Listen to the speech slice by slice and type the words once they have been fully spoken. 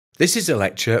This is a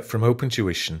lecture from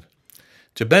OpenTuition.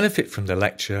 To benefit from the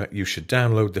lecture, you should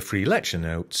download the free lecture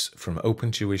notes from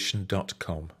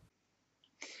opentuition.com.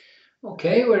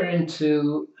 Okay, we're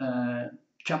into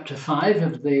chapter 5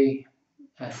 of the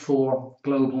 4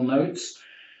 global notes.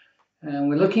 And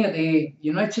we're looking at the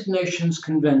United Nations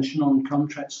Convention on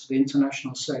Contracts for the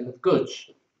International Sale of Goods.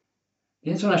 The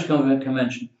International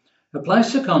Convention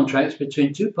applies to contracts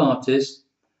between two parties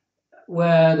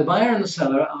where the buyer and the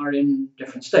seller are in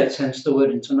different states, hence the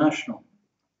word international.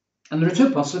 And there are two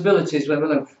possibilities,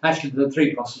 actually there are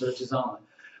three possibilities, aren't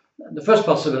there? The first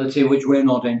possibility, which we're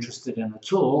not interested in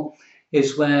at all,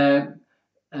 is where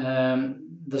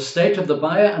the state of the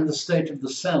buyer and the state of the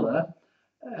seller,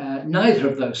 neither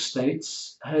of those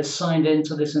states has signed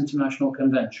into this international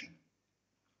convention.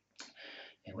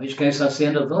 In which case, that's the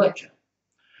end of the lecture.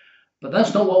 But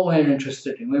that's not what we're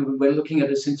interested in. We're looking at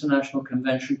this international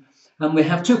convention, and we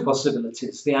have two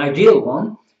possibilities. The ideal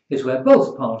one is where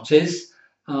both parties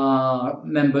are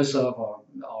members of or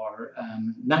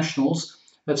nationals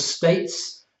of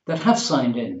states that have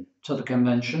signed in to the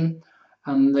convention.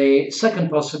 And the second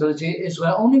possibility is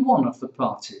where only one of the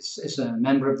parties is a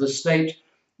member of the state,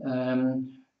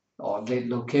 or the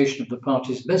location of the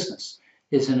party's business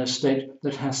is in a state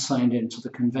that has signed into the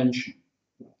convention.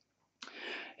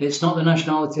 It's not the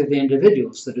nationality of the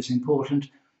individuals that is important,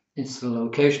 it's the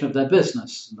location of their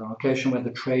business, the location where the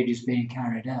trade is being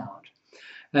carried out.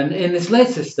 And in this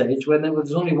later stage, when there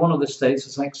was only one of the states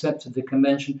that's accepted the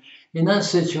convention, in that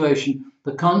situation,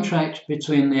 the contract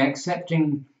between the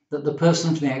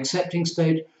person from the accepting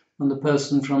state and the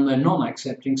person from the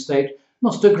non-accepting state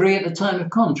must agree at the time of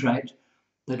contract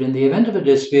that in the event of a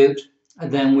dispute,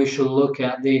 then we shall look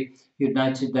at the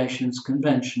United Nations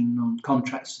Convention on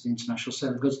Contracts for the International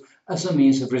Sale of Goods as a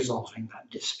means of resolving that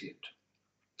dispute.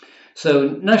 So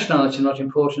nationality not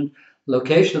important,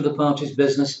 location of the party's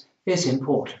business is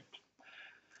important.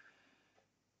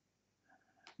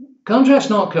 Contracts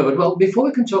not covered. Well, before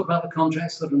we can talk about the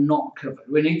contracts that are not covered,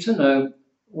 we need to know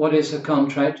what is a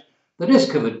contract that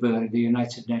is covered by the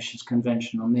United Nations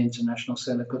Convention on the International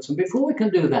Sale of Goods. And before we can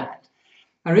do that,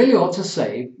 I really ought to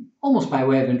say, almost by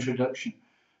way of introduction,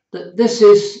 that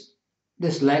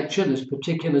this lecture, this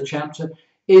particular chapter,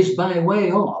 is by way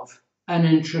of an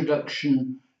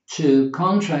introduction to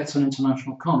contracts and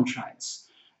international contracts.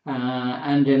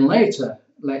 And in later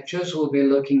lectures, we'll be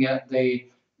looking at the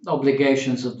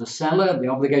obligations of the seller, the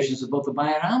obligations of both the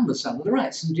buyer and the seller, the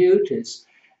rights and duties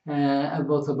of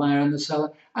both the buyer and the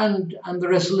seller, and the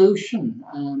resolution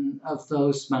of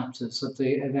those matters, of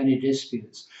any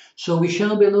disputes. So we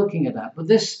shall be looking at that. But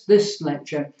this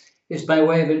lecture is by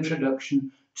way of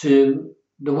introduction to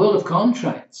the world of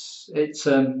contracts. It's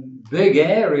a big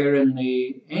area in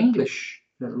the English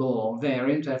law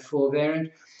variant, F4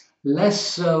 variant, less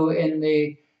so in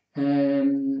the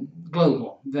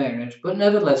global variant, but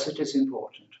nevertheless it is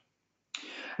important.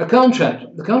 The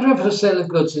contract for the sale of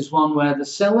goods is one where the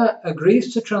seller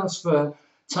agrees to transfer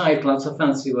title, that's a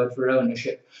fancy word for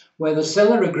ownership, where the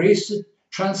seller agrees to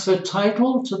transfer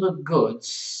title to the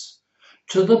goods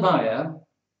to the buyer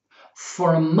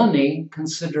for a money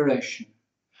consideration.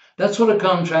 That's what a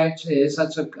contract is.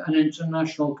 That's an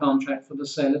international contract for the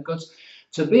sale of goods.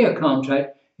 To be a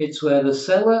contract, it's where the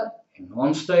seller in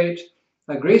one state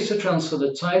agrees to transfer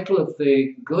the title of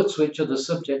the goods which are the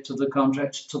subject of the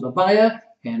contract to the buyer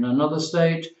in another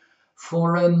state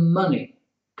for a money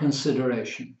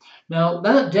consideration. Now,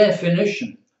 that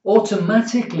definition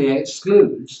automatically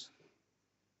excludes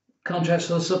contracts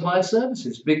for the supply of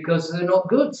services because they're not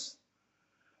goods.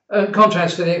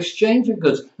 Contracts for the exchange of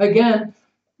goods. Again,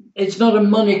 it's not a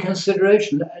money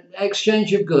consideration.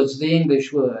 Exchange of goods, the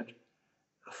English word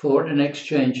for an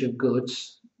exchange of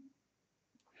goods,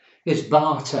 is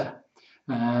barter,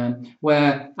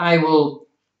 where I will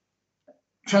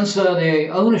transfer the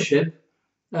ownership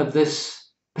of this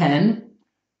pen.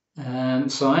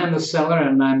 So I am the seller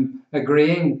and I'm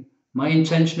agreeing, my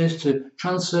intention is to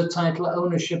transfer title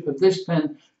ownership of this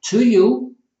pen to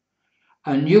you,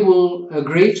 and you will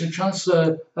agree to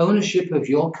transfer ownership of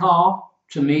your car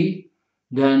to me,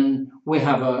 then we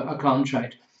have a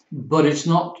contract. But it's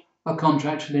not a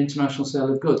contract for the international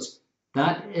sale of goods.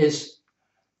 That is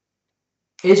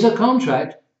a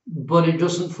contract, but it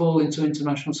doesn't fall into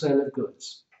international sale of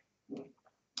goods.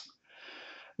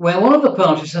 Where one of the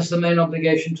parties has the main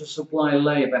obligation to supply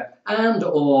labour, and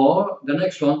or, the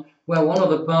next one, where one of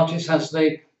the parties has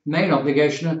the main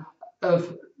obligation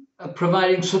of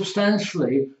providing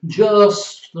substantially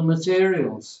just the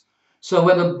materials. So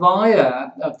where the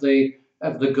buyer of the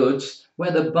goods,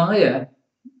 where the buyer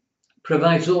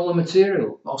provides all the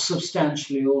material, or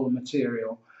substantially all the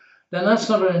material, then that's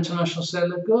not an international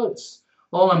sale of goods.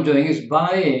 All I'm doing is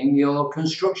buying your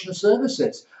construction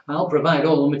services. I'll provide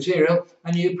all the material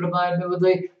and you provide me with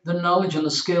the knowledge and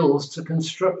the skills to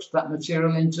construct that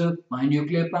material into my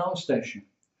nuclear power station.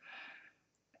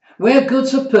 Where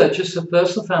goods are purchased for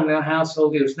personal, family or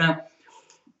household use. Now,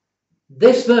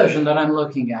 this version that I'm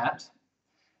looking at,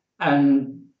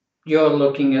 and you're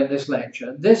looking at this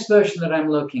lecture, this version that I'm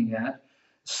looking at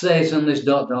says in this ...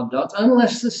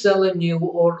 unless the seller knew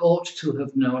or ought to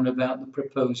have known about the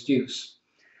proposed use.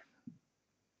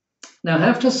 Now, I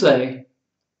have to say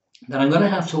that I'm going to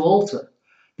have to alter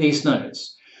these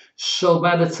notes. So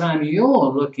by the time you're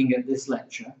looking at this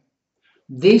lecture,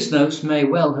 these notes may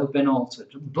well have been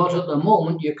altered. But at the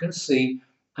moment, you can see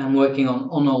I'm working on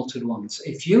unaltered ones.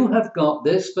 If you have got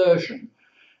this version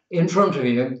in front of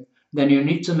you, then you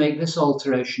need to make this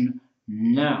alteration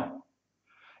now.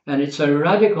 And it's a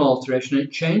radical alteration.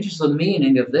 It changes the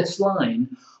meaning of this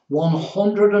line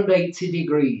 180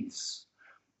 degrees.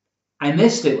 I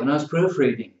missed it when I was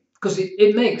proofreading because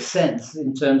it makes sense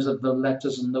in terms of the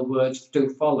letters and the words do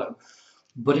follow,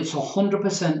 but it's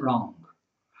 100% wrong.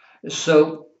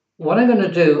 So what I'm going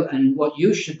to do, and what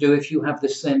you should do if you have the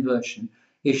same version,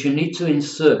 is you need to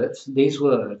insert these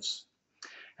words.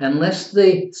 Unless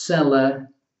the seller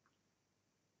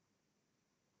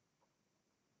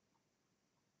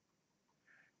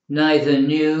neither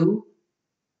knew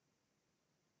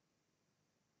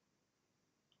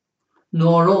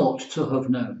nor ought to have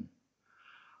known.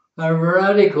 A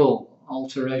radical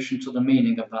alteration to the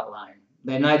meaning of that line.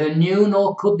 They neither knew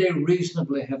nor could they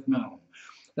reasonably have known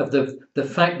of the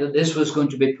fact that this was going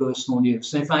to be personal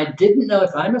use. And if I didn't know,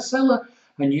 if I'm a seller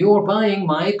and you're buying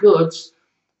my goods,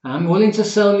 I'm willing to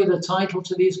sell you the title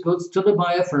to these goods to the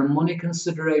buyer for a money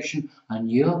consideration, and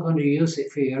you're going to use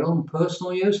it for your own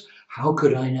personal use, how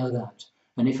could I know that?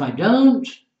 And if I don't,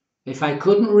 if I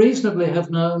couldn't reasonably have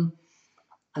known,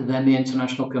 then the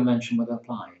International Convention would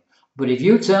apply. But if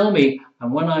you tell me,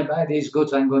 and when I buy these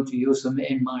goods, I'm going to use them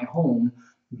in my home,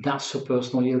 that's for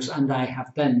personal use, and I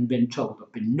have then been told,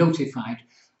 I've been notified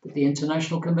that the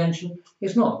International Convention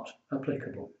is not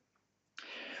applicable.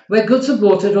 Where goods are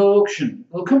bought at auction.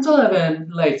 We'll come to that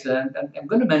later. I'm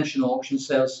going to mention auction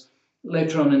sales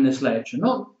later on in this lecture,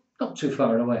 not too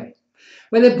far away.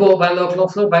 Where they're bought by local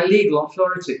authority, by legal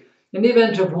authority. In the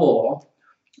event of war,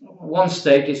 one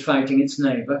state is fighting its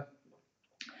neighbour,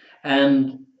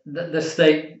 and the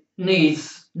state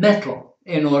needs metal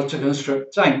in order to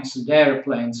construct tanks and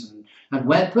aeroplanes and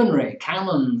weaponry,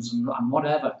 cannons and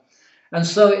whatever. And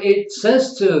so it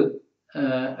says to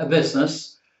a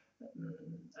business,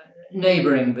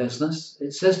 neighbouring business,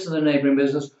 it says to the neighbouring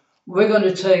business, we're going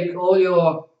to take all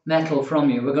your metal from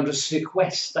you, we're going to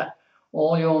sequester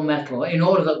all your metal in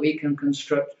order that we can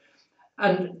construct.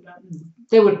 And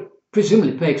they would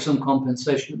presumably pay some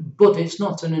compensation, but it's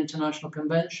not an international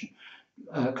convention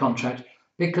contract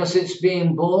because it's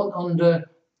being bought under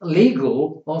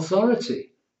legal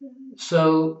authority.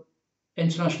 So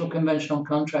International Convention on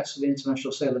Contracts for the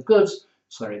International Sale of Goods,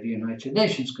 the United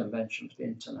Nations Convention for the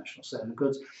International Sale of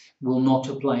Goods, will not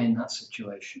apply in that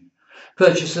situation.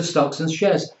 Purchase of stocks and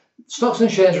shares. Stocks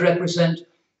and shares represent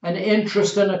an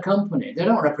interest in a company. They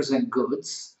don't represent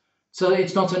goods. So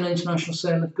it's not an international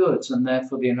sale of goods, and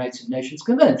therefore the United Nations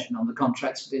Convention on the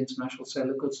Contracts for the International Sale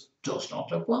of Goods does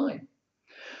not apply.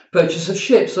 Purchase of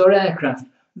ships or aircraft,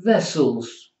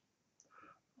 vessels,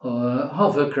 or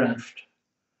hovercraft,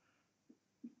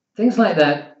 things like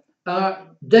that,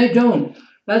 they don't.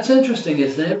 That's interesting,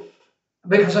 isn't it?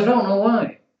 Because I don't know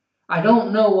why. I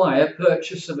don't know why a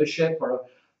purchase of a ship or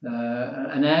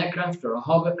an aircraft or a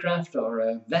hovercraft or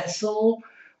a vessel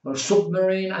or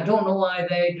submarine, I don't know why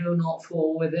they do not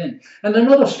fall within. And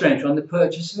another strange one, the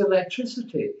purchase of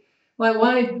electricity.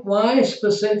 Why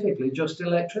specifically just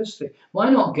electricity? Why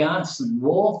not gas and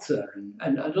water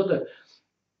and other?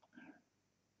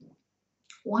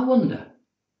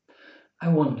 I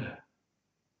wonder.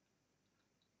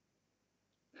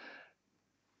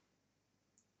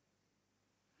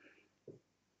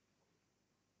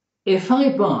 If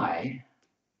I buy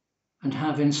and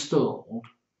have installed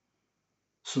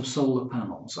some solar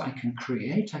panels, I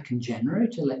can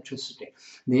generate electricity.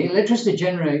 The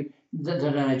electricity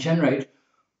that I generate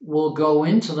will go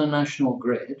into the national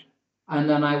grid, and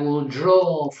then I will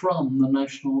draw from the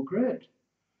national grid.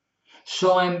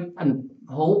 So and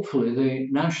hopefully the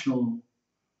national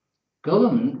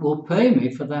government will pay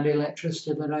me for that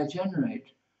electricity that I generate.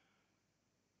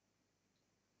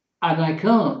 And I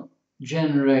can't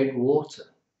generate water.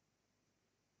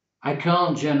 I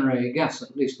can't generate gas,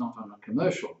 at least not on a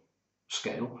commercial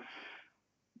scale.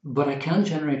 but I can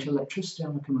generate electricity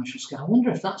on a commercial scale. I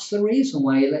wonder if that's the reason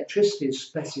why electricity is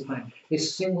specified,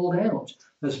 is singled out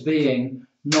as being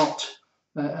not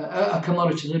a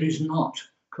commodity that is not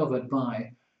covered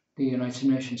by the United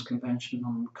Nations Convention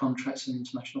on Contracts and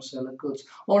International Sale of Goods.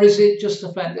 Or is it just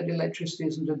the fact that electricity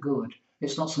isn't a good?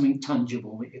 It's not something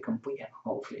tangible that you can put your,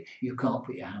 hopefully you can't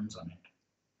put your hands on it.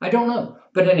 I don't know.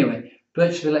 But anyway,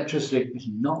 purchase of electricity is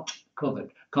not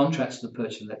covered. Contracts to the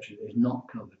purchase of electricity is not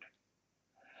covered.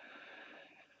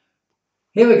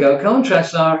 Here we go.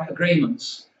 Contracts are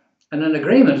agreements. And an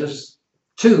agreement has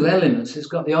two elements. It's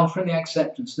got the offer and the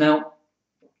acceptance. Now,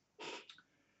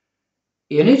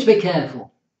 you need to be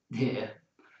careful here,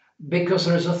 because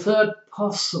there is a third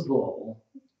possible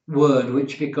word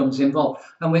which becomes involved.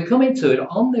 And we're coming to it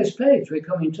on this page. We're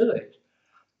coming to it.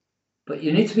 But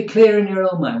you need to be clear in your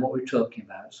own mind what we're talking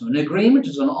about. So an agreement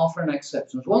is an offer and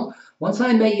acceptance. Once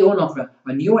I make you an offer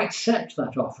and you accept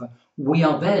that offer, we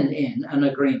are then in an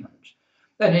agreement.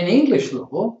 And in English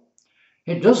law,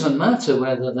 it doesn't matter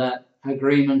whether that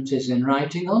agreement is in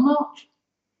writing or not.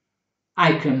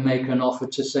 I can make an offer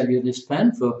to sell you this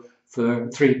pen for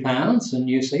 £3 and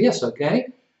you say, yes, okay,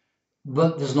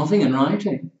 but there's nothing in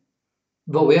writing.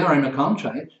 But we are in a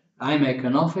contract. I make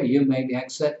an offer, you make the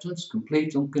acceptance,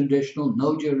 complete, unconditional,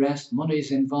 no duress,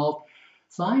 money's involved.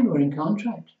 Fine, we're in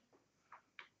contract.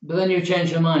 But then you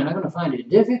change your mind. I'm going to find it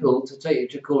difficult to take you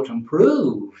to court and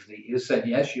prove that you said,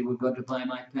 yes, you were going to buy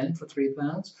my pen for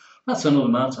 £3. That's another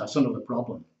matter, that's another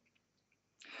problem.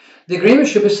 The agreement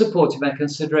should be supported by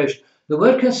consideration. The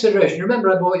word consideration,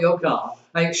 remember I bought your car,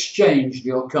 I exchanged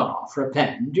your car for a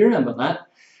pen. Do you remember that?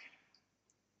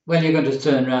 Well, you're going to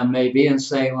turn around maybe and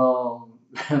say, well,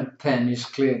 a pen is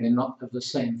clearly not of the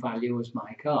same value as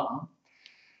my car.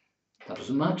 That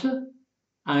doesn't matter.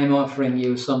 I'm offering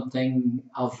you something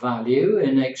of value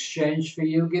in exchange for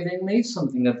you giving me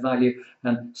something of value.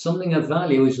 And something of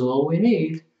value is all we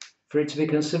need for it to be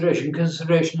consideration.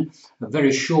 Consideration, a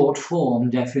very short form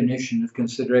definition of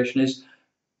consideration is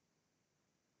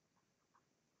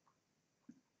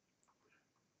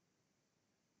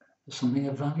something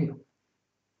of value.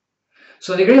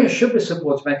 So the agreement should be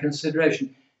supported by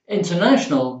consideration.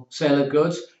 International sale of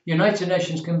goods, United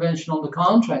Nations Convention on the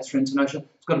Contracts for International,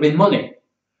 it's got to be money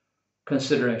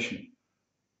consideration,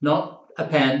 not a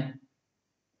pen.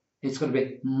 It's got to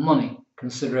be money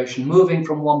consideration, moving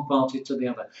from one party to the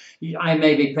other. I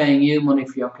may be paying you money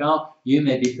for your car, you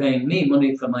may be paying me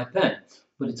money for my pen,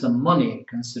 but it's a money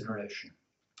consideration.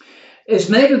 It's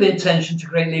made with the intention to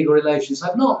create legal relations.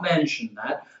 I've not mentioned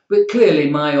that, but clearly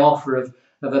my offer of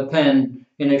a pen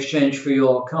in exchange for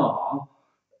your car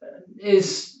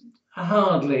is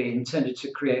hardly intended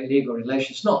to create legal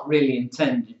relations. It's not really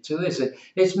intended to, is it?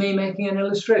 It's me making an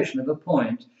illustration of a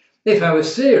point. If I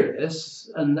was serious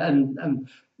and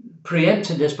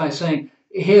preempted this by saying,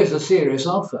 here's a serious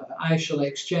offer, I shall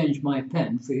exchange my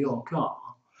pen for your car,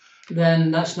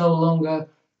 then that's no longer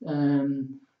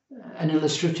an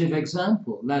illustrative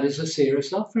example. That is a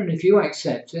serious offer, and if you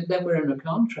accept it, then we're in a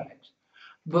contract.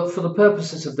 But for the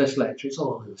purposes of this lecture, it's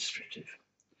all illustrative.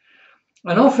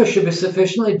 An offer should be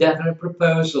sufficiently definite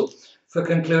proposal for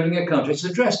concluding a contract. It's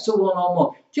addressed to one or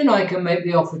more. Do you know I can make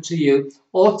the offer to you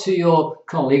or to your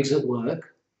colleagues at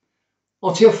work,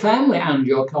 or to your family and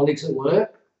your colleagues at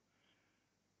work,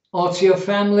 or to your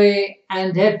family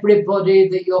and everybody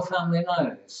that your family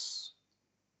knows,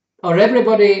 or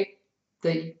everybody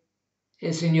that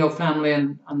is in your family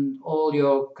and all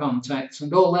your contacts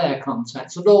and all their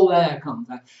contacts and all their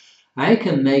contacts. I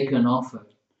can make an offer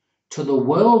to the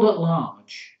world at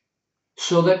large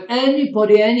so that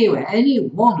anybody, anywhere, any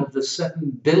one of the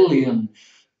 7 billion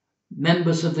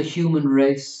members of the human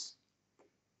race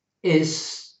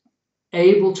is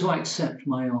able to accept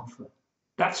my offer.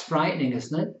 That's frightening,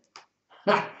 isn't it?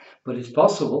 But it's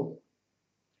possible.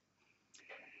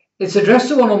 It's addressed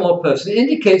to one or more persons. It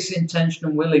indicates the intention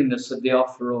and willingness of the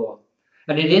offeror,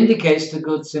 and it indicates the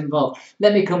goods involved.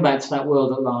 Let me come back to that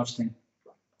world at large thing.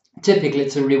 Typically,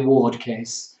 it's a reward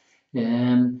case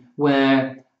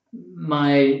where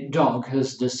my dog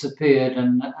has disappeared,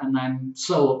 and I'm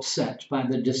so upset by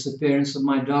the disappearance of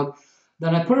my dog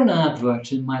that I put an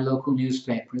advert in my local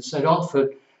newspaper. It said,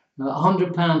 offered,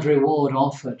 £100 reward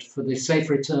offered for the safe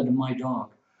return of my dog.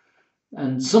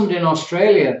 And somebody in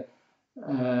Australia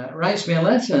writes me a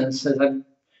letter and says, I've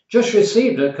just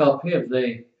received a copy of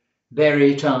the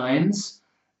Berry Times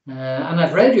and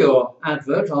I've read your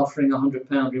advert offering a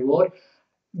 £100 reward.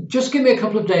 Just give me a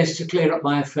couple of days to clear up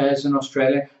my affairs in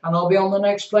Australia and I'll be on the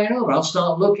next plane over. I'll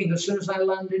start looking as soon as I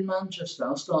land in Manchester.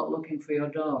 I'll start looking for your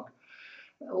dog.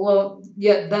 Well,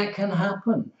 yeah, that can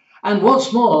happen. And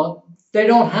what's more, they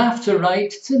don't have to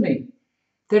write to me.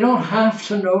 They don't have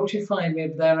to notify me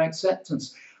of their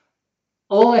acceptance.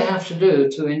 All they have to do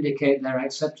to indicate their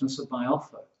acceptance of my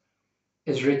offer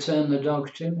is return the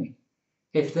dog to me.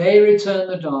 If they return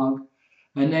the dog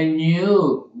and they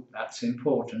knew, that's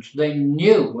important, they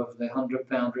knew of the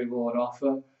 £100 reward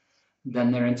offer,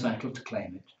 then they're entitled to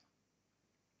claim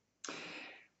it.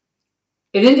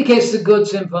 It indicates the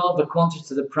goods involved, the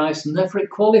quantity, the price, and therefore it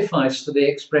qualifies for the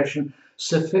expression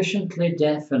sufficiently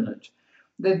definite.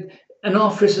 An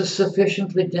offer is a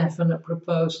sufficiently definite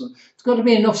proposal. It's got to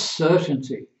be enough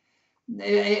certainty.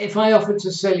 If I offered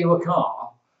to sell you a car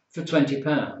for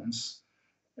 £20,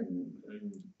 it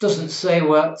doesn't say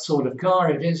what sort of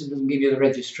car it is, it doesn't give you the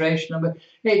registration number,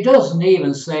 it doesn't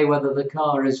even say whether the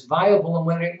car is viable and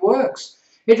whether it works.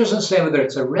 It doesn't say whether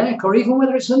it's a wreck or even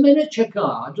whether it's a miniature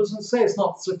car. It doesn't say, it's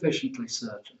not sufficiently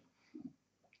certain.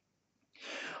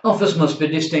 Offers must be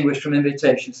distinguished from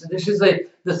invitations. So this is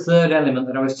the third element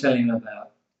that I was telling you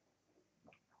about.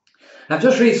 I've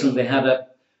just recently had a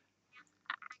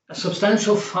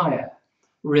substantial fire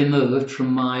removed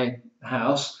from my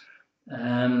house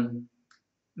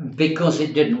because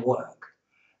it didn't work.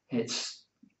 It's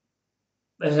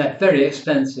a very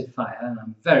expensive fire and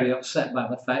I'm very upset by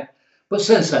the fact. But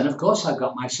since then, of course, I've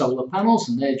got my solar panels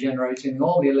and they're generating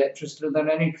all the electricity that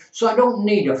I need, so I don't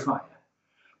need a fire.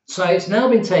 So it's now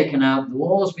been taken out, the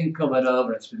wall has been covered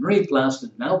over, it's been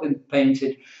replastered, now been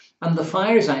painted, and the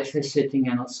fire is actually sitting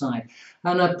outside.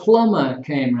 And a plumber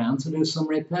came round to do some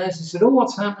repairs. He said, "Oh,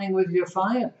 what's happening with your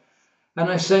fire?" And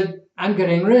I said, "I'm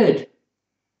getting rid."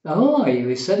 "Oh, are you?"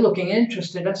 He said, looking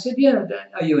interested. I said, "Yeah,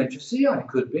 are you interested?" "Yeah, I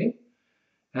could be."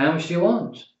 "How much do you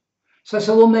want?" So I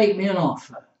said, "Well, make me an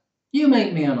offer. You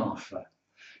make me an offer."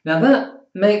 Now that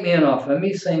make me an offer,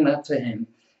 me saying that to him,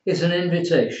 is an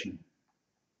invitation.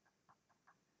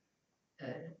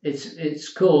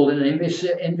 It's called an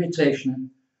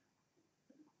invitation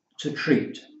to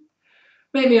treat.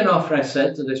 "Make me an offer," I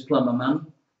said to this plumber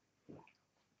man.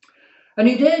 And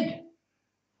he did.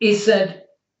 He said,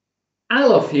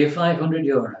 "I'll offer you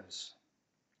 €500.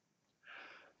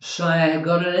 So I have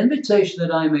got an invitation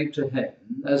that I make to him,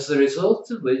 as the result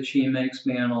of which he makes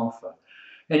me an offer.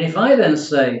 And if I then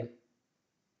say,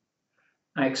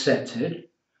 "I accept it,"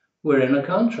 we're in a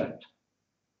contract.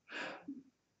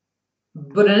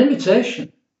 But an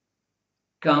invitation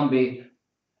can't be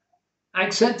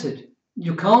accepted.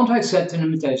 You can't accept an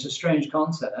invitation. It's a strange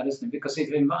concept, that, isn't it? Because if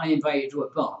I invite you to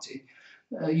a party,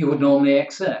 you would normally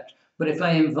accept. But if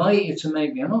I invite you to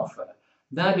make me an offer,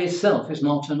 that itself is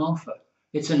not an offer.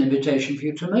 It's an invitation for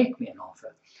you to make me an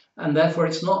offer. And therefore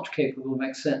it's not capable of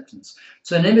acceptance.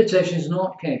 So an invitation is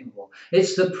not capable.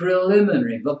 It's the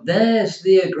preliminary, but there's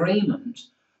the agreement.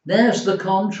 There's the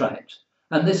contract.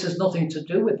 And this has nothing to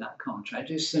do with that contract.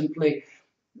 It's simply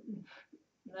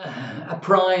a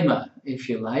primer, if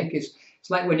you like. It's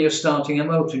like when you're starting a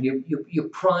motor, you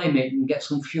prime it and get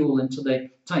some fuel into the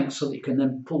tank so that you can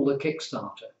then pull the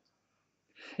kickstarter.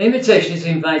 Invitation is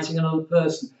inviting another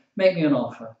person. Make me an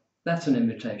offer. That's an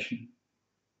invitation.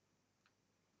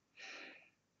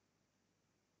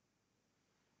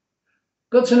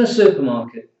 Goods in a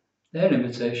supermarket. They're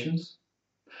invitations.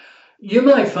 You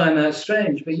might find that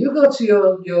strange, but you go to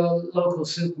your local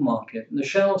supermarket and the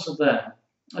shelves are there,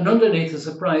 and underneath is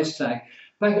a price tag,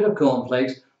 packet of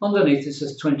cornflakes, underneath it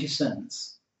says 20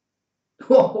 cents.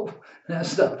 Whoa,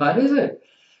 that's not bad, is it?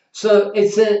 So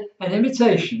it's an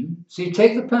invitation. So you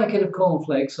take the packet of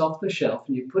cornflakes off the shelf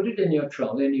and you put it in your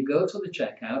trolley and you go to the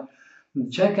checkout, and the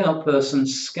checkout person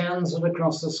scans it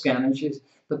across the scan, and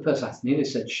the person, I nearly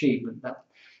said she, but that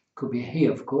could be he,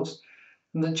 of course.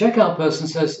 And the checkout person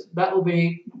says, "That will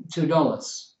be $2,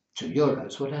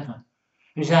 €2, whatever."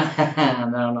 And he says,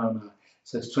 no. It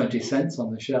says 20 cents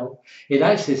on the shelf. It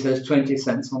actually says 20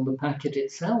 cents on the packet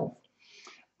itself.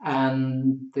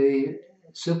 And the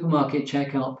supermarket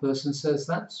checkout person says,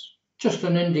 "That's just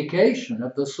an indication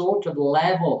of the sort of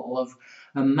level of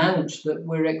amount that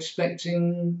we're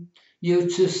expecting you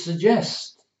to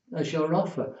suggest as your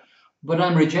offer. But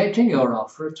I'm rejecting your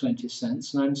offer of 20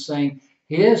 cents and I'm saying,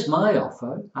 here's my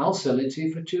offer, I'll sell it to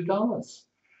you for $2.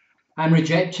 I'm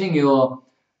rejecting your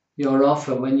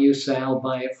offer when you say I'll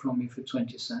buy it from you for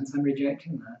 20 cents. I'm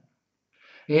rejecting that.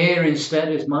 Here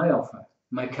instead is my offer,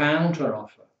 my counter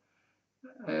offer.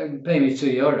 Pay me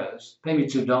 €2, pay me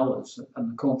 $2,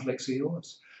 and the cornflakes are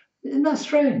yours." Isn't that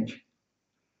strange?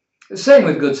 The same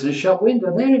with goods in a shop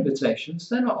window. They're invitations,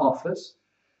 they're not offers.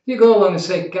 You go along and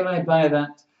say, "Can I buy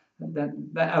that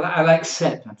I'll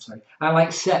accept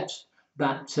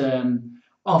that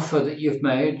offer that you've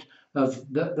made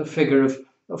of the figure of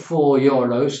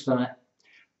 €4 that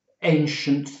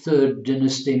ancient 3rd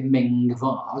dynasty Ming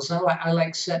vase, I'll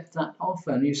accept that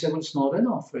offer. And you say, well, it's not an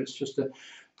offer, it's just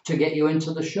to get you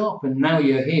into the shop. And now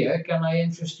you're here, can I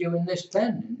interest you in this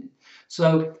pen?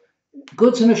 So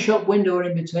goods in a shop window are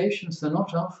invitations, they're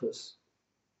not offers.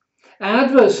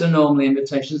 Adverts are normally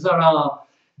invitations. There are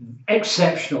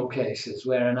exceptional cases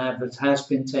where an advert has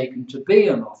been taken to be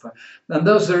an offer, and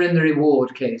those are in the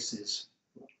reward cases.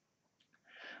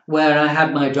 Where I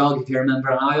had my dog, if you remember,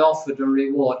 and I offered a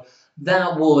reward,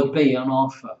 that would be an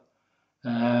offer.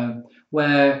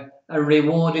 Where a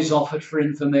reward is offered for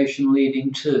information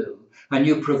leading to, and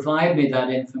you provide me that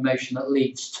information that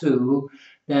leads to,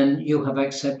 then you have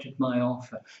accepted my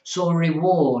offer. So a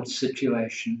reward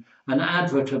situation, an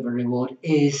advert of a reward,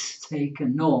 is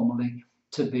taken normally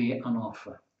to be an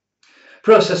offer.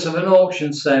 Process of an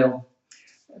auction sale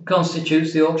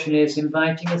constitutes the auctioneer's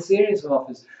inviting a series of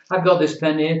offers. I've got this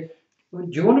pen here. Do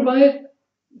you want to buy it?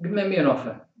 Give me an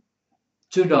offer.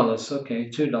 $2. Okay,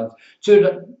 $2.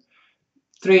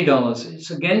 $3.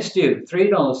 It's against you.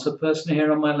 $3. The person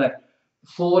here on my left.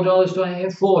 $4. Do I hear?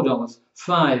 $4.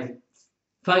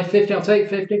 $5.50. I'll take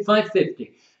 50.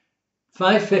 $5.50.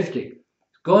 $5.50.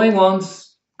 Going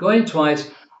once, going twice.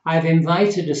 I've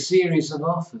invited a series of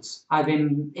offers. I've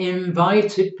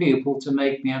invited people to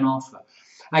make me an offer.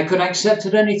 I could accept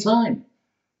at any time.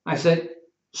 I said,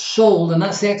 sold, and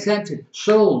that's the accepted.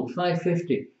 Sold,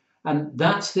 $5.50. And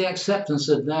that's the acceptance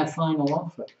of their final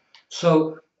offer.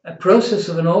 So a process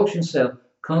of an auction sale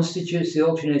constitutes the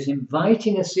auctioneer's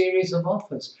inviting a series of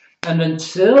offers. And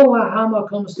until a hammer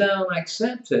comes down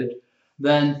accepted,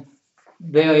 then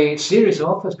the series of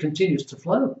offers continues to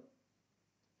flow.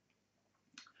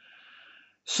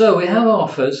 So we have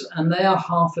offers, and they are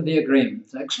half of the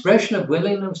agreement. The expression of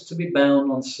willingness to be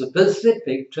bound on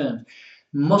specific terms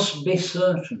must be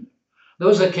certain. There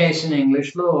was a case in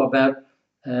English law about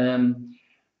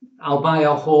I'll buy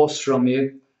a horse from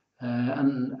you,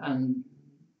 and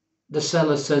the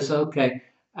seller says, okay,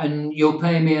 and you'll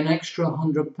pay me an extra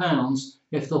 £100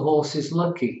 if the horse is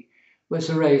lucky. Well, it's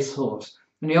a race horse.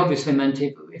 And he obviously meant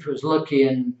if it was lucky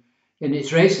in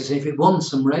its races, if it won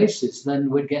some races, then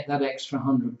we'd get that extra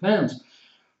 £100.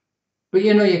 But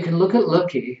you know, you can look at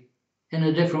lucky in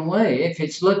a different way. If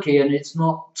it's lucky and it's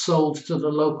not sold to the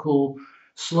local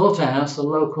slaughterhouse, the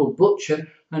local butcher,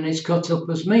 and it's cut up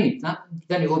as meat,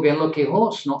 then it will be a lucky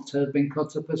horse not to have been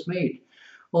cut up as meat.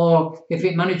 Or if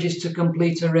it manages to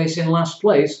complete a race in last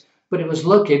place, but it was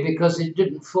lucky because it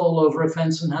didn't fall over a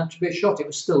fence and had to be shot, it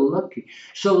was still lucky.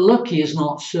 So lucky is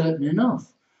not certain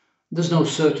enough. There's no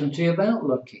certainty about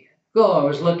lucky. Oh, I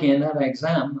was lucky in that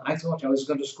exam. I thought I was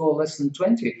going to score less than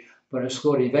 20, but I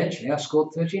scored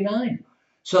 39.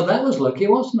 So that was lucky,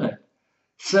 wasn't it?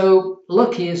 So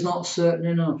lucky is not certain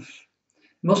enough.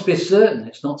 It must be certain.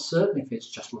 It's not certain if it's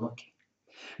just lucky.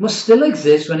 It must still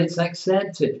exist when it's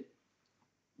accepted.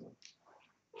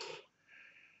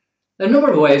 There are a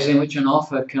number of ways in which an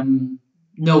offer can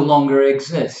no longer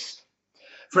exist.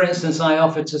 For instance, I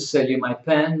offered to sell you my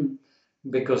pen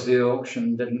because the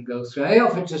auction didn't go through. I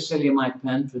offered to sell you my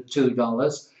pen for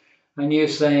 $2, and you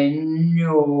say,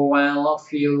 no, I'll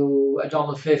offer you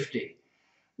 $1.50.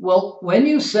 Well, when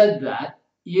you said that,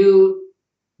 you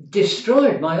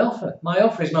destroyed my offer. My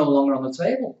offer is no longer on the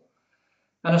table.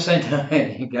 And I said,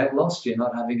 hey, you get lost, you're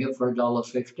not having it for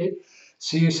 $1.50.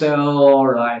 So you say, oh, all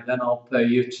right, then I'll pay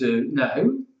you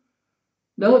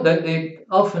No, the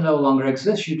offer no longer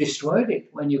exists. You destroyed it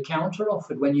when you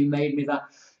counter-offered, when you made me that.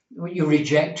 You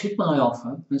rejected my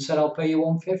offer and said, I'll pay you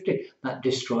 $1.50. That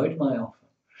destroyed my offer.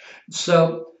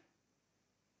 So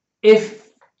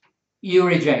if you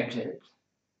reject it,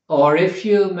 or if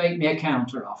you make me a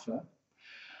counter-offer,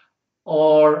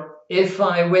 or if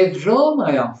I withdraw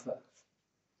my offer,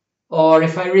 or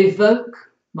if I revoke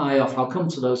my offer, I'll come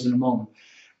to those in a moment,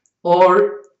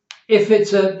 or if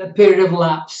it's a period of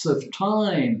lapse of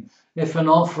time, if an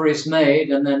offer is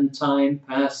made and then time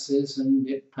passes and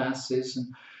it passes,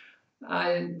 and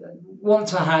I want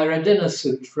to hire a dinner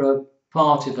suit for a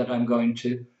party that I'm going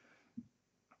to,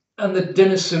 and the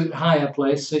dinner suit hire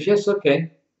place says, yes,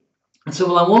 okay. And so,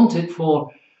 well, I want it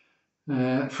for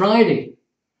Friday.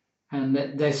 And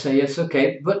they say, yes,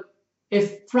 okay. But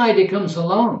if Friday comes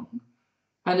along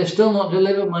and they've still not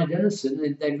delivered my dinner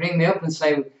suit, they ring me up and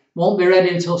say, won't be ready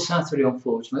until Saturday,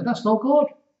 unfortunately. That's not good.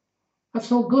 That's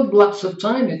not good lapse of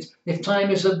time. If time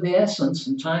is of the essence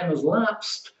and time has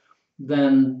lapsed,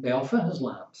 then the offer has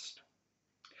lapsed.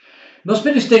 Must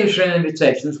be distinguished from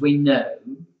invitations, we know.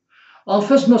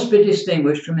 Offers must be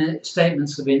distinguished from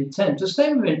statements of intent. A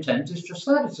statement of intent is just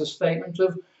that. It's a statement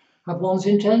of one's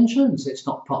intentions. It's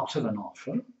not part of an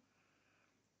offer.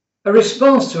 A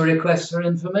response to a request for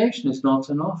information is not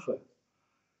an offer.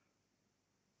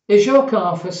 Is your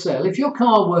car for sale? If your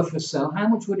car were for sale, how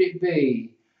much would it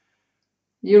be?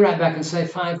 You write back and say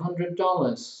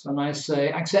 $500, and I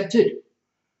say accepted.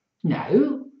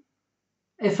 No.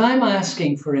 If I'm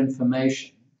asking for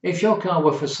information, if your car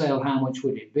were for sale, how much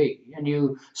would it be? And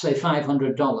you say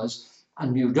 $500,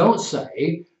 and you don't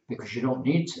say, because you don't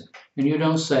need to, and you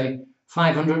don't say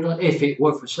 $500 if it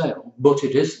were for sale, but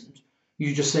it isn't.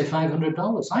 You just say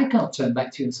 $500. I can't turn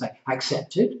back to you and say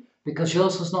accepted, because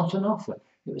yours was not an offer.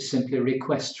 It was simply a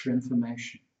request for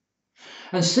information.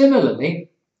 And similarly,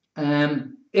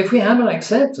 if we have an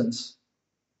acceptance,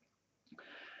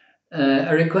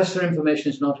 a request for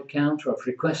information is not a counteroffer.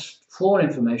 Request for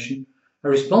information, a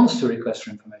response to a request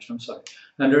for information,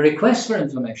 and a request for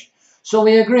information. So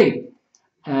we agree.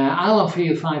 I'll offer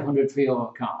you $500 for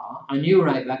your car, and you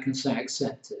write back and say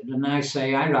accepted, and I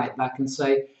write back and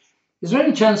say, is there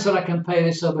any chance that I can pay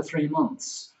this over 3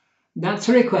 months? That's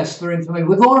a request for information.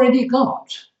 We've already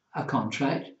got a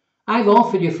contract. I've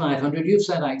offered you $500, you've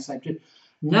said I accepted.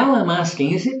 Now I'm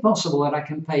asking, is it possible that I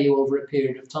can pay you over a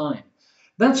period of time?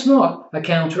 That's not a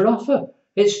counter-offer.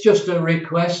 It's just a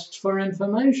request for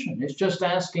information. It's just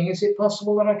asking, is it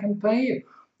possible that I can pay you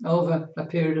over a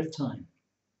period of time?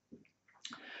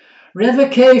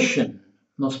 Revocation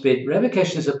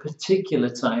revocation is a particular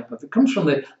type of, it comes from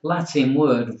the Latin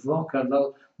word vocare,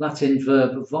 the Latin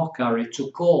verb vocare, to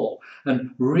call,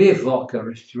 and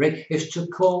revocare is to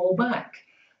call back.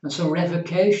 And so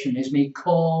revocation is me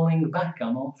calling back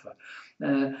an offer.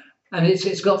 And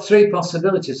it's got 3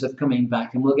 possibilities of coming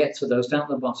back, and we'll get to those down at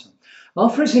the bottom.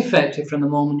 Offer is effective from the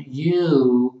moment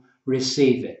you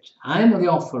receive it. I'm the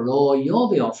offeror, you're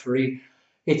the offeree.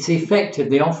 It's effective.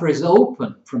 The offer is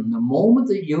open from the moment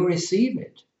that you receive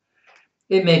it.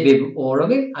 It may be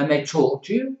orally, I may talk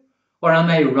to you, or I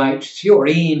may write to you, or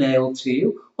email to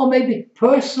you, or maybe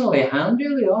personally hand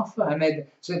you the offer. I may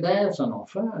say, there's an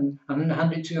offer, and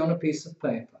hand it to you on a piece of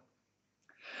paper.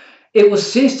 It will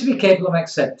cease to be capable of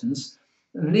acceptance,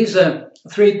 and these are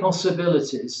 3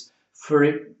 possibilities for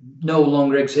it no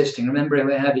longer existing. Remember,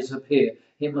 we had it up here.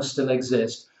 It must still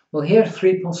exist. Well, here are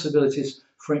 3 possibilities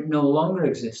for it no longer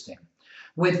existing.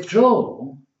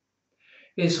 Withdrawal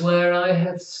is where I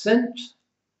have sent,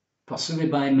 possibly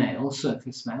by mail,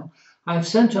 surface mail, I've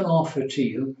sent an offer to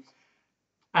you,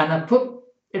 and I put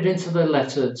it into the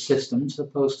letter system, to the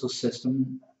postal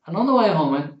system, and on the way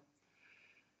home I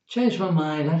changed my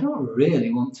mind. I don't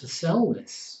really want to sell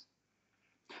this.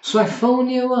 So I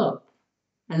phone you up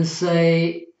and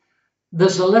say,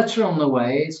 there's a letter on the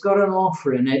way, it's got an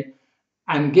offer in it,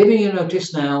 I'm giving you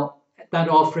notice now, that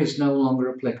offer is no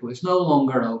longer applicable. It's no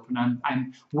longer open.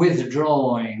 I'm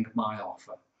withdrawing my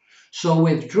offer. So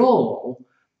withdrawal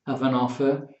of an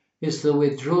offer is the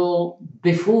withdrawal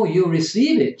before you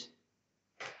receive it.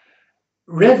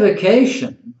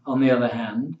 Revocation, on the other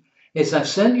hand, is I've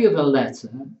sent you the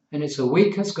letter and it's a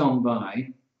week has gone by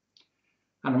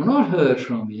and I've not heard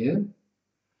from you,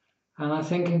 and I'm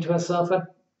thinking to myself, I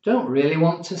don't really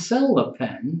want to sell the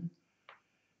pen.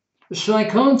 So I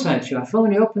contact you, I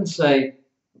phone you up and say,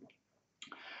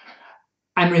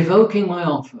 I'm revoking my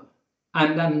offer,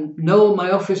 and my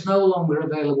offer is no longer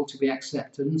available to be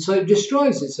accepted, and so it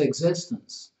destroys its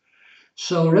existence.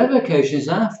 So revocation is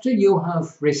after you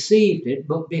have received it,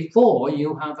 but before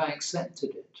you have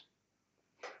accepted it.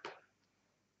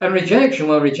 And rejection,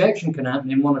 well, rejection can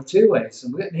happen in one of 2 ways.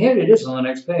 And here it is on the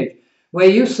next page, where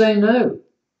you say no.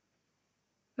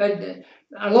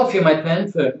 I'll offer you my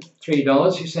pen for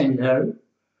 $3, you say no.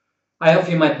 I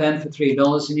offer you my pen for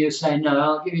 $3 and you say no,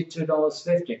 I'll give you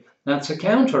 $2.50. That's a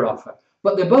counter offer,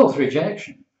 but they're both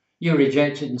rejection. You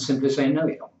reject it and simply say no,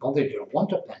 you don't bother, you don't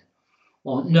want a pen.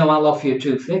 Or no, I'll offer you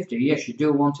 $2.50. Yes, you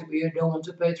do want it, but you don't want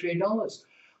to pay $3.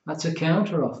 That's a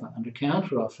counter offer, and a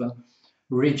counter offer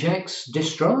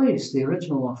destroys the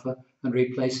original offer and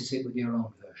replaces it with your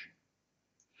own version.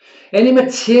 Any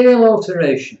material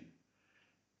alteration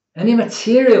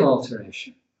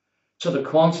to the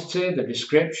quantity, the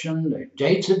description, the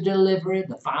date of delivery,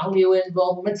 the value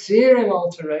involved, material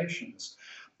alterations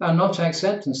are not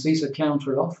acceptance. These are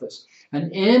counter offers.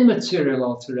 An immaterial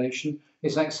alteration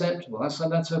is acceptable.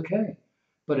 That's okay.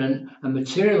 But a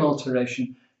material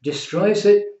alteration destroys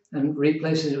it and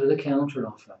replaces it with a counter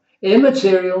offer.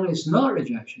 Immaterial is not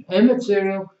rejection.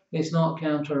 Immaterial is not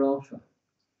counter offer.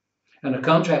 And a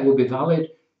contract will be valid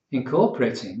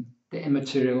incorporating the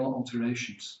immaterial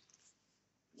alterations.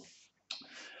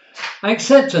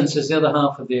 Acceptance is the other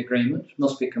half of the agreement. It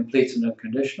must be complete and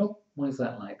unconditional. Why is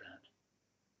that like that?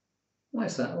 Why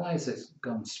is that? Why is this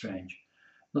gone strange?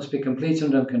 Must be complete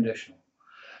and unconditional.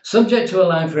 Subject to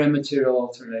allowing for immaterial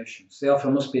alterations. The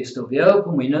offer must still be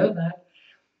open, we know that.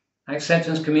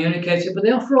 Acceptance communicated, but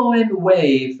the offer or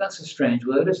wave, that's a strange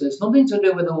word, isn't it? It's nothing to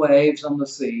do with the waves on the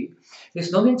sea.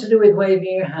 It's nothing to do with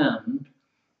waving your hand.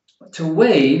 To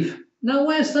wave, now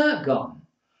where's that gone?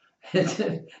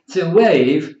 To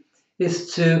wave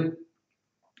is to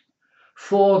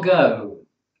forego.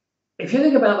 If you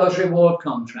think about those reward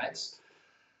contracts,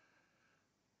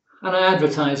 and I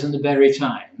advertise in the Bury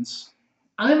Times,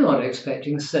 I'm not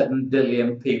expecting 7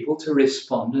 billion people to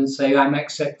respond and say, I'm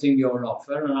accepting your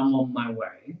offer and I'm on my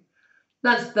way.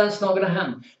 That's not going to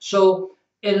happen. So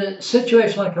in a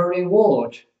situation like a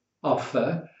reward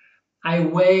offer, I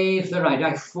waive the right,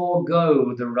 I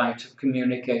forego the right of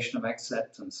communication of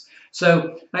acceptance.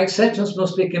 So acceptance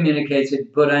must be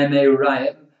communicated, but I may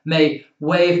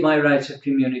waive my right of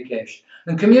communication.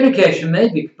 And communication may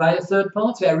be by a third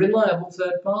party, a reliable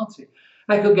third party.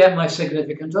 I could get my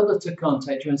significant other to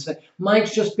contact you and say,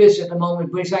 Mike's just busy at the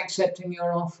moment, but he's accepting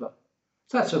your offer.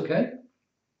 That's okay.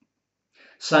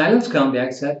 Silence can't be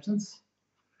acceptance.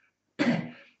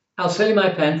 I'll sell you my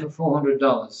pen for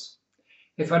 $400.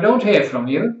 If I don't hear from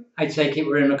you, I take it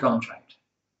we're in a contract.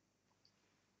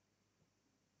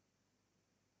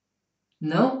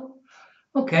 No?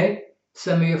 Okay,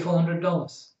 send me your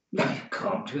 $400. No, you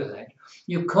can't do that.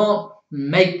 You can't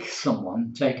make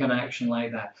someone take an action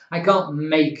like that. I can't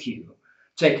make you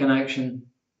take an action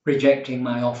rejecting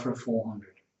my offer of 400.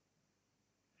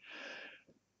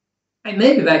 It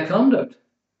may be by conduct.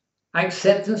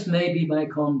 Acceptance may be by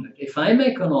conduct. If I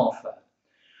make an offer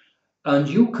and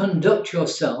you conduct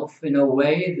yourself in a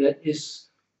way that is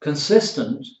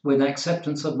consistent with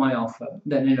acceptance of my offer,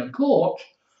 then in a court,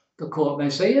 the court may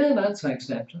say, yeah, that's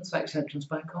acceptance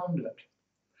by conduct.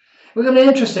 We've got an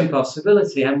interesting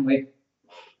possibility, haven't we?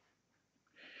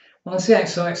 Well, let's see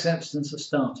how acceptance has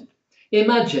started.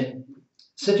 Imagine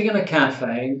sitting in a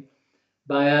cafe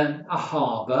by a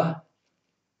harbour,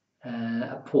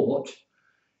 a port,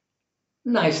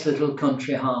 nice little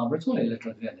country harbour, it's only a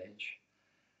little village.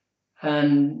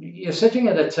 And you're sitting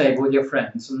at a table with your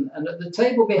friends, and at the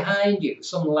table behind you,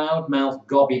 some loudmouth,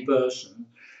 gobby person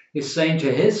is saying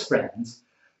to his friends,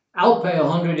 I'll pay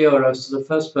 €100 to the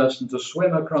first person to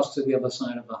swim across to the other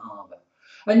side of the harbour.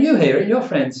 And you hear it, your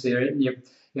friends hear it, and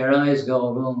your eyes go,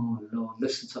 oh Lord,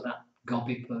 listen to that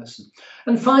gobby person.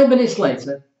 And 5 minutes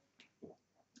later,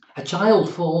 a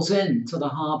child falls into the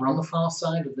harbour on the far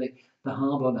side of the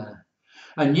harbour there.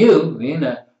 And you, being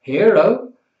a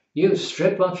hero, you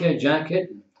strip off your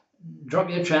jacket, drop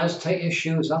your trousers, take your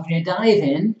shoes off, and you dive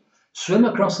in, swim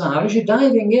across the harbour. As you're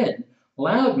diving in,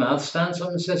 loudmouth stands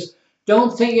up and says,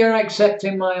 don't think you're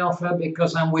accepting my offer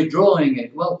because I'm withdrawing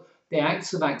it. Well, the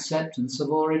acts of acceptance have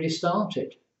already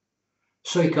started.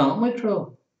 So you can't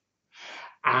withdraw.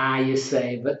 You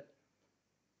say, but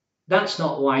that's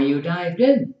not why you dived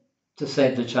in, to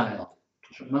save the child.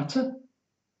 Doesn't matter.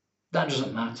 That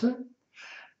doesn't matter.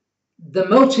 The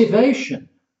motivation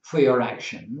for your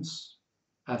actions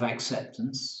of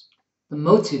acceptance, the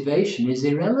motivation is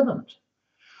irrelevant.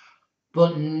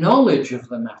 But knowledge of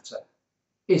the matter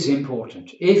is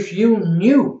important. If you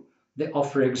knew the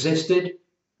offer existed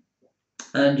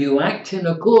and you act in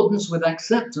accordance with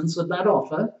acceptance of that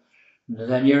offer,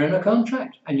 then you're in a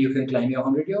contract and you can claim your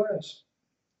 €100.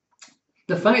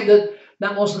 The fact that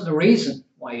that wasn't the reason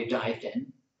why you dived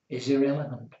in is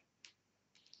irrelevant.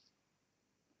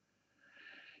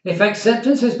 If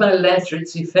acceptance is by letter,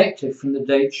 it's effective from the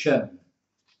date shown.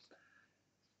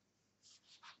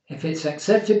 If it's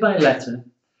accepted by letter,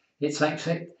 it's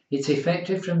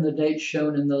effective from the date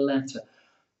shown in the letter.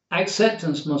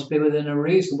 Acceptance must be within a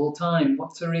reasonable time.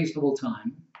 What's a reasonable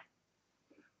time?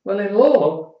 Well, in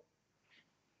law,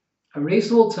 a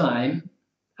reasonable time,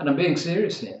 and I'm being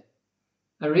serious here,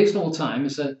 a reasonable time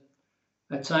is a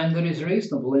time that is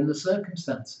reasonable in the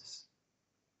circumstances.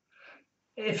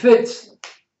 If it's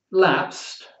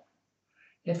lapsed,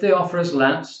 if the offer has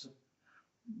lapsed,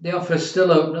 the offer is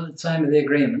still open at the time of the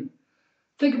agreement.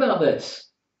 Think about this.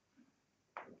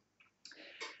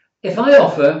 If I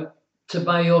offer to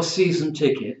buy your season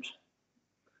ticket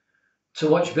to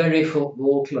watch Bury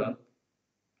Football Club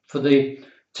for the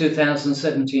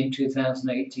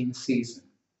 2017-2018 season,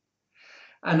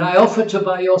 and I offer to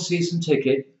buy your season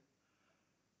ticket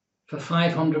for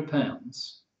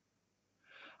 £500,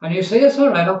 and you say, yes, all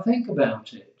right, I'll think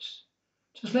about it.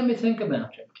 Just let me think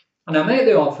about it. And I make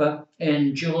the offer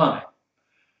in July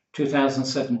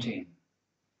 2017.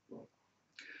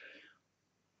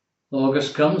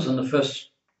 August comes and the first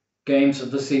games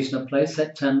of the season are played,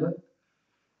 September,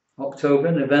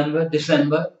 October, November,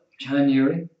 December,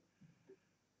 January.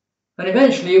 And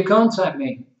eventually you contact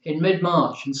me in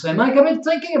mid-March and say, Mike, I've been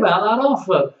thinking about that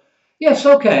offer. Yes,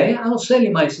 okay, I'll sell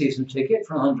you my season ticket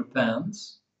for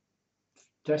 £100.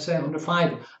 Did I say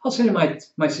 105? I'll sell you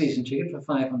my season ticket for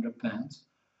 £500.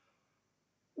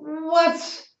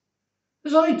 What?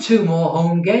 There's only 2 more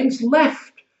home games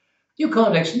left. You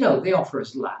can't, no, the offer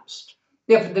has lapsed.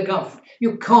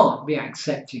 You can't be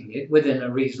accepting it within a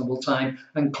reasonable time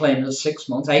and claim that 6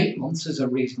 months, 8 months is a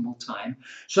reasonable time.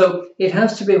 So it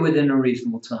has to be within a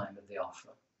reasonable time of the offer.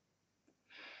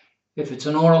 If it's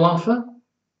an oral offer,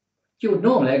 you would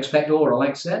normally expect oral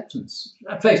acceptance.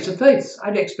 Face-to-face,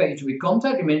 I'd expect you to be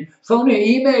contacting me, phoning,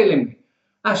 emailing me.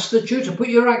 Ask the tutor, put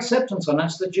your acceptance on,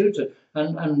 ask the tutor,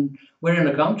 and we're in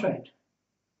a contract.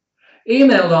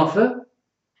 Emailed offer,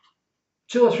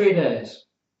 2 or 3 days.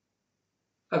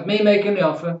 Of me making the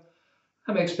offer,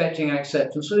 I'm expecting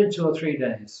acceptance within 2 or 3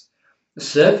 days. The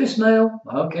surface mail,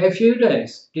 okay, a few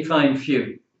days. Define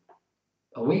few.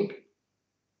 A week?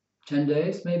 10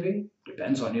 days, maybe?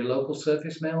 Depends on your local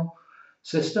surface mail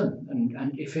system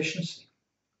and efficiency.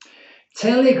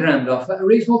 Telegrammed offer, a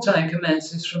reasonable time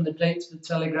commences from the date the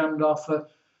telegrammed offer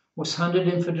was handed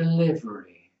in for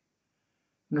delivery.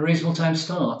 And a reasonable time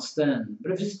starts then.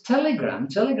 But if it's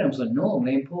telegrams are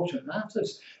normally important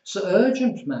matters, so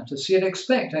urgent matters. So you'd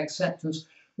expect acceptance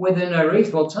within a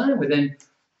reasonable time, within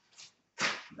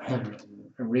a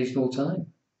reasonable time.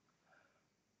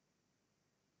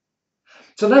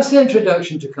 So that's the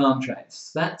introduction to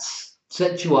contracts. That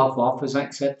sets you off offers,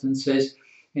 acceptances,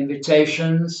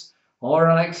 invitations,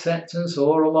 oral acceptance,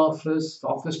 oral offers,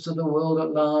 offers to the world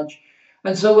at large.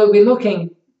 And so we'll be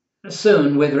looking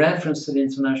soon, with reference to the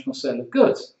international sale of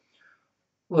goods,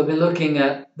 we'll be looking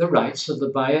at the rights of the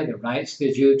buyer, the rights,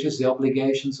 the duties, the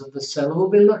obligations of the seller. We'll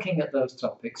be looking at those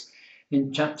topics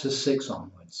in chapter 6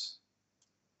 onwards.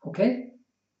 Okay?